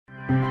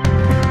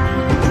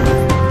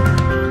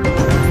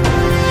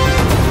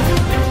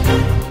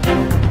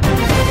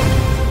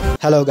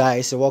Hello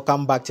guys,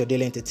 welcome back to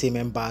Daily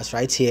Entertainment Bars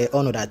right here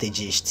on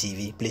GH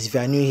TV. Please, if you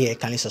are new here,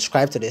 kindly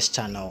subscribe to this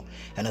channel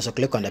and also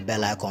click on the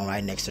bell icon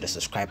right next to the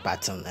subscribe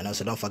button. And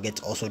also don't forget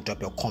to also drop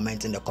your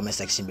comment in the comment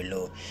section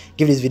below.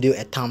 Give this video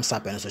a thumbs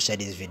up and also share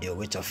this video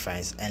with your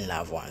friends and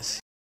loved ones.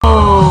 Patapaa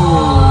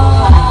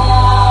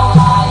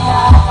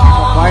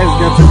is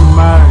getting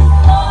married.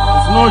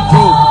 It's no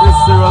joke, it's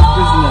serious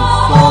business.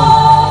 So,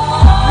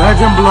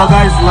 Virgin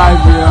Blogger is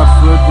live here at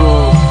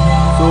Swedru.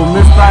 So,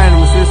 Mr.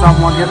 and Mrs.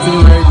 Amoah getting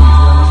ready, you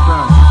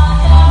understand?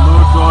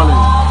 No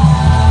trolling.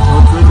 So,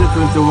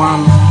 2021,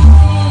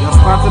 you're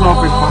starting off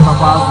with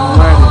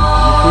Patapaa's wedding.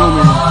 You feel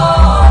me?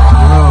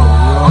 Yo.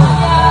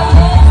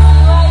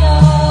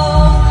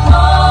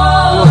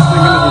 I was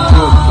thinking of a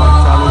joke, but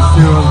it's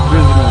serious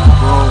business,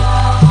 bro.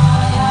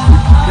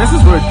 This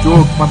is a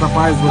joke.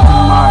 Patapaa is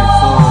getting married.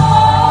 So,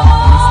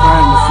 Mr.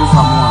 and Mrs.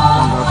 Amoah,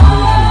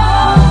 congratulations.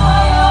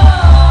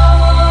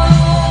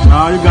 Yeah.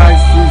 Now, you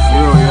guys see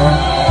zero,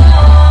 yeah?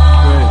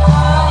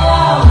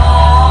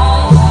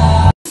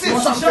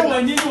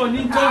 When they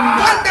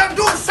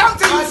do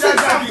something, you say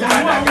something.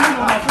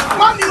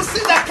 When you see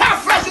the car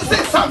fresh, you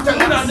say something.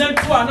 When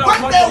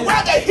they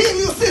wear the heel,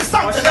 you say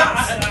something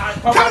else.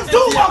 Can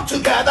two work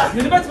together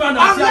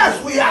unless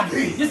we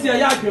agree?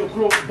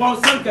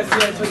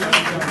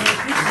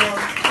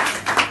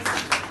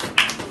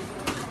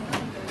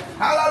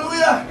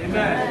 Hallelujah.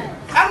 Amen.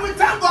 And we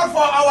thank God for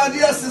our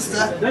dear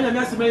sister.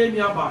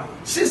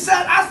 She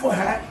said, as for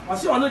her,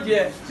 she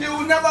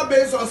will never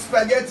base on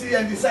spaghetti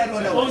and decide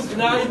what else.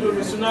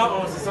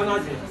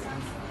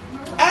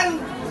 And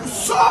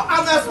so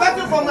I'm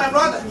expecting from my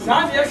brother.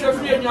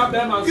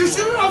 You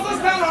shouldn't also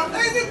stand on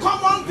any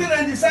common thing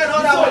and decide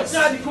otherwise.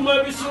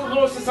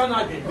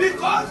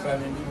 Because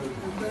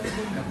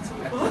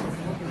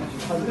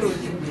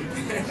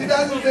he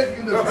doesn't take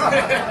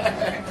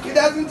Indomie. He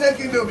doesn't take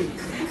Indomie.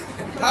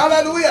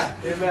 Hallelujah.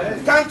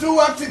 Amen. Can two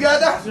work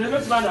together?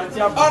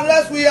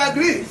 Unless we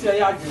agree.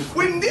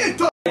 We need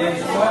to.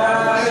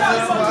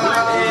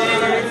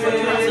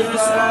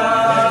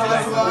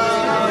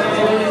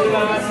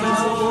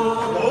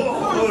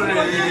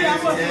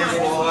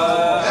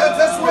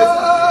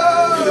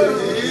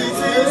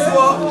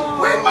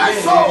 With my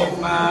soul.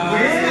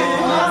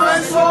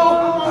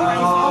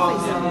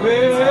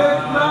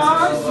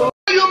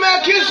 You may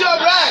kiss your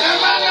bride.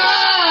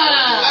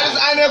 That is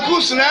eine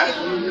Kuss, ne?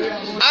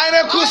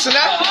 Eine Kuss, ne?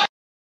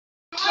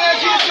 You may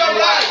kiss your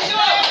bride.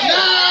 No.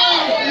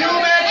 You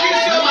may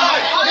kiss your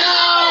bride. No.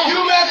 You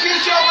may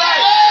kiss your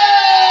bride.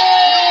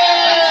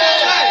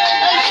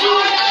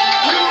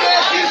 You may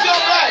kiss your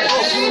bride.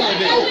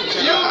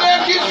 You may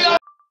kiss your bride.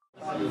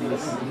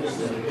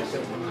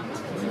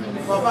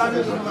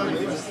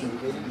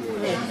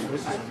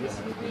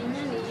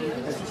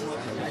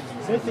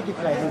 Don't take it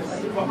like this.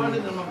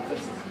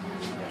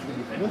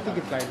 Don't take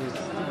it like this.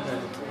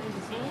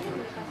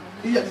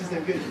 Yes, it's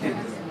good.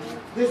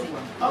 This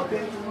one.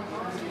 Okay.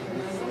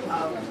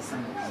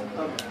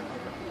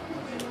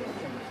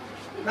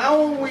 Now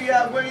we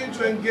are going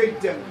to engage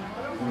them.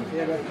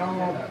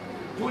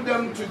 Put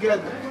them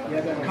together.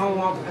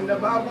 And the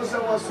Bible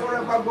says,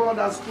 whatsoever God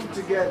has put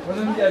together,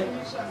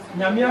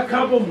 no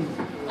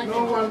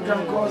one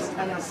can cause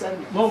an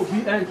assembly. When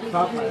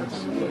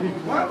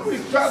we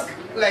talk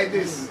like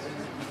this,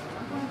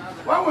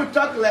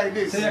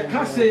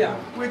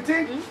 we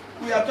think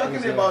we are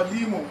talking about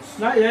demons.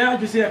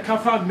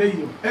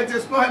 It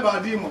is not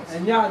about demons.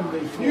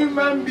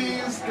 Human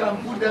beings can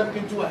put them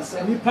into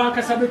assembly.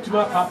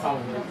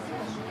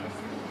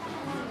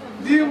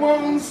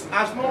 Demons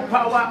has no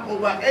power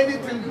over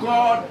anything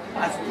God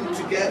has put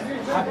together.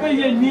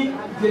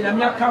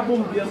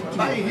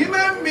 But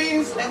human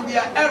beings and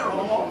their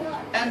error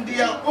and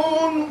their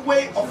own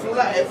way of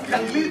life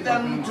can lead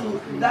them to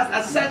that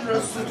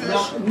ascendant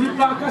situation.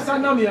 Because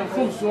when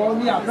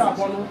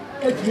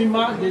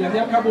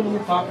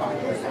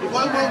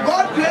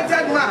God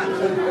created man,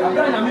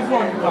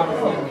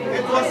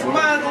 it was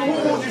man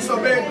who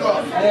disobeyed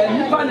God.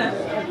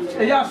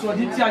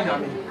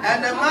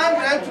 And the man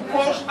tried to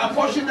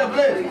apportion the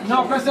blade.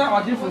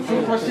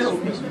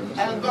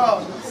 And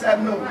God said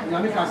no.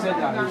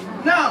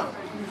 Now,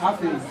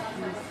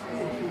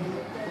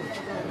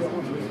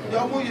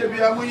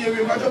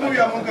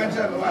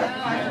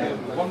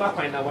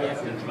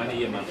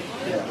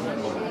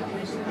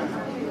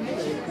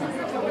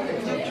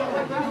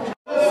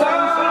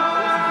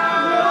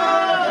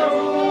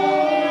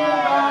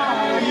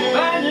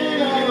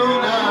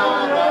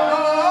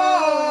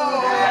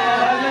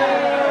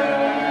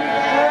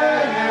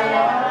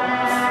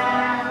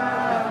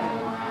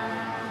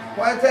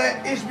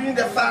 ich bin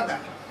der Vater.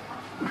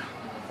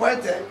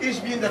 Heute,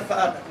 ich bin der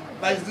Vater.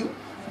 Weißt du?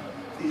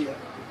 Ja,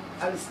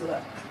 alles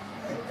klar.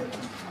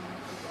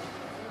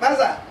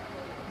 Masa,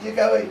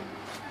 take away.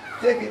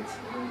 Take it.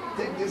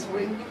 Take this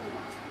ring.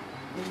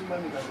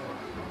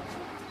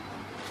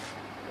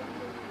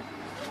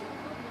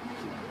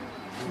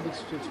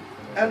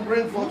 And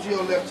bring forth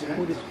your left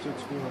hand.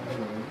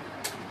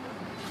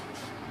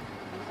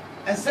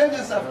 and say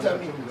this after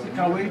me.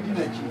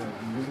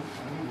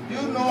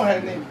 You know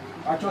her name.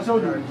 I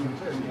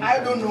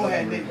don't know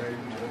her name.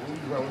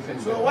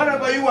 So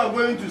whatever you are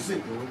going to say,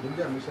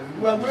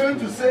 you are going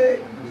to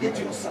say it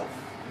yourself.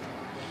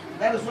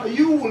 That is why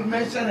you will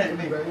mention her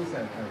name,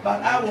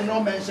 but I will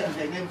not mention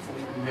her name for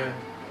you.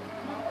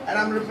 And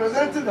I'm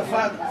representing the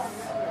father.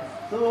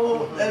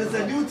 So there is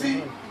a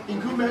duty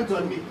incumbent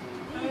on me.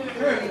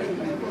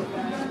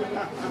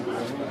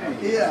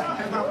 Yeah.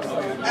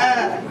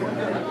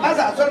 As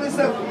I told you,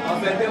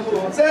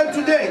 say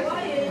today.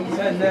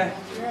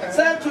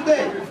 Say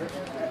today.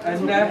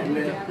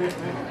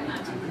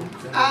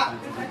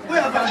 We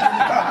have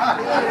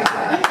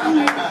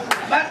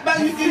but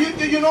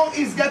you know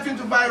it's getting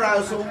to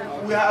viral, so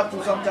we have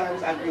to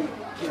sometimes agree.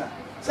 Yeah.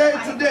 Say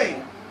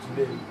today.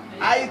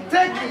 I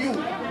take you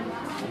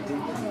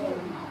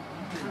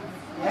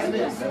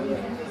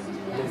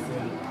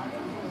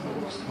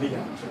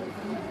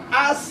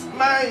as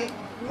my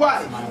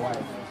wife.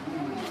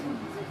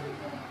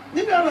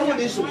 You don't know what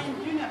this is.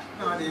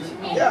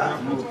 Yeah.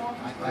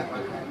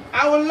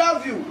 I will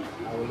love you.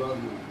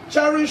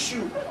 Cherish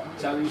you.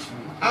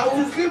 I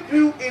will keep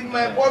you in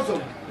my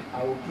bosom.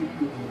 I will be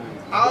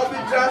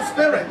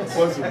transparent.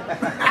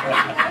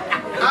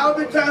 I will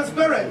be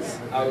transparent.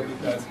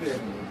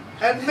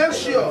 And make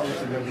sure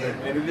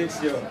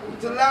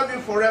to love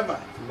you forever.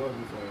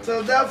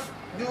 Till death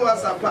do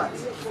us apart.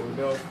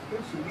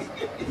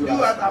 Do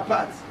us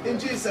apart. In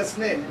Jesus'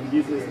 name.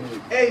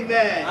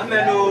 Amen.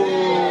 Amen.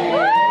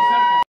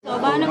 So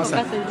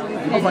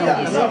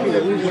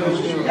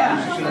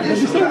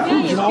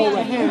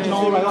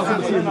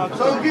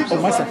give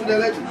some to the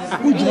lady.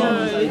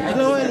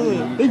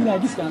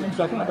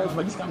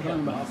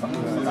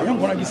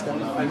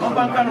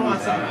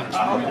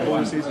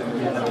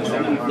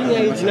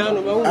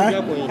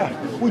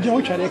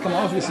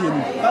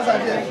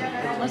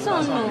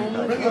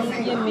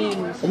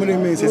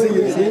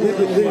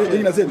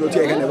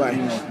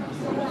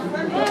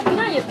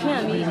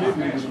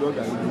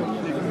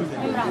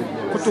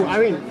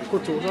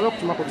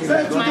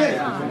 Say today,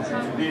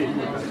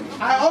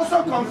 I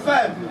also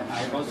confirm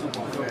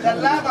the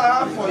love I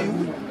have for you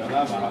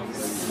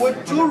with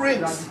 2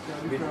 rings.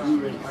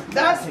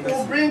 That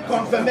will bring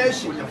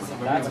confirmation.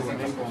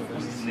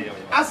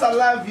 As I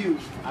love you,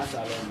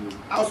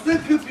 I'll still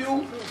keep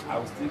you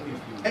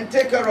and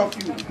take care of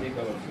you.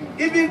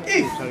 Even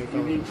if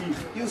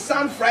you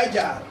sound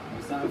fragile.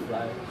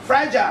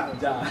 Fragile.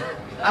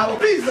 Our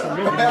pizza.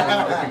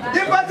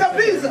 The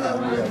Patapaa.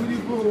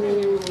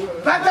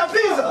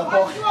 Patapaa.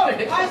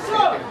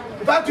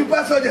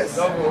 Patapaa soldiers.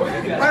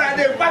 What are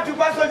they?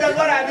 Patapaa soldiers.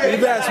 What are they?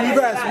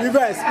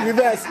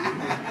 Reverse.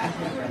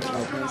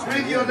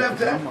 Bring your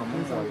left hand.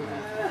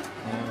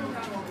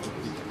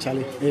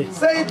 Charlie. Hey.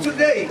 Say it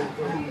today.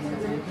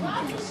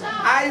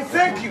 I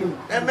thank you.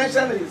 And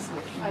mention this.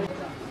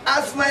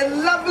 As my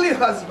lovely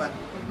husband,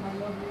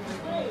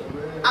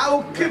 I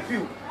will keep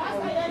you.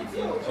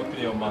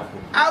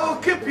 I will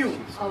keep you.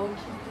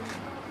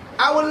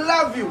 I will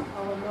love you.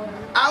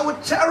 I will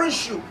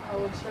cherish you.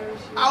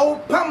 I will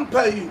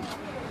pamper you.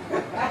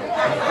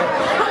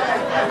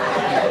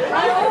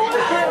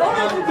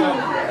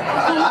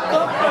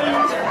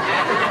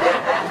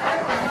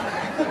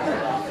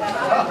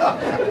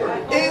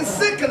 In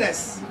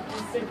sickness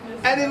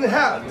and in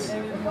health,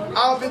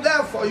 I'll be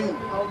there for you.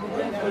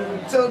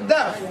 Till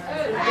death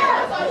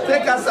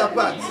take us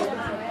apart.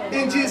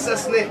 In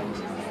Jesus' name.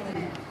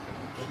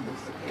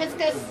 In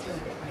the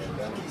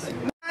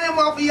name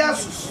of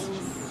Jesus.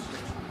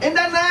 In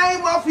the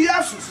name of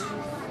Jesus.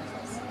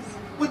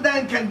 We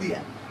thank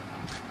Candia.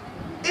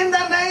 In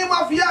the name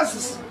of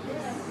Jesus.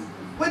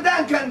 We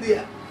thank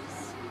Candia.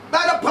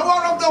 By the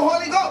power of the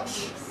Holy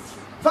Ghost.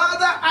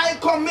 Father, I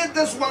commit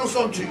this one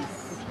unto you.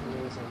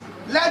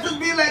 Let it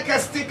be like a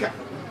sticker.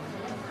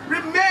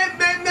 Remain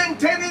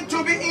maintaining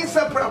to be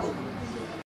inseparable.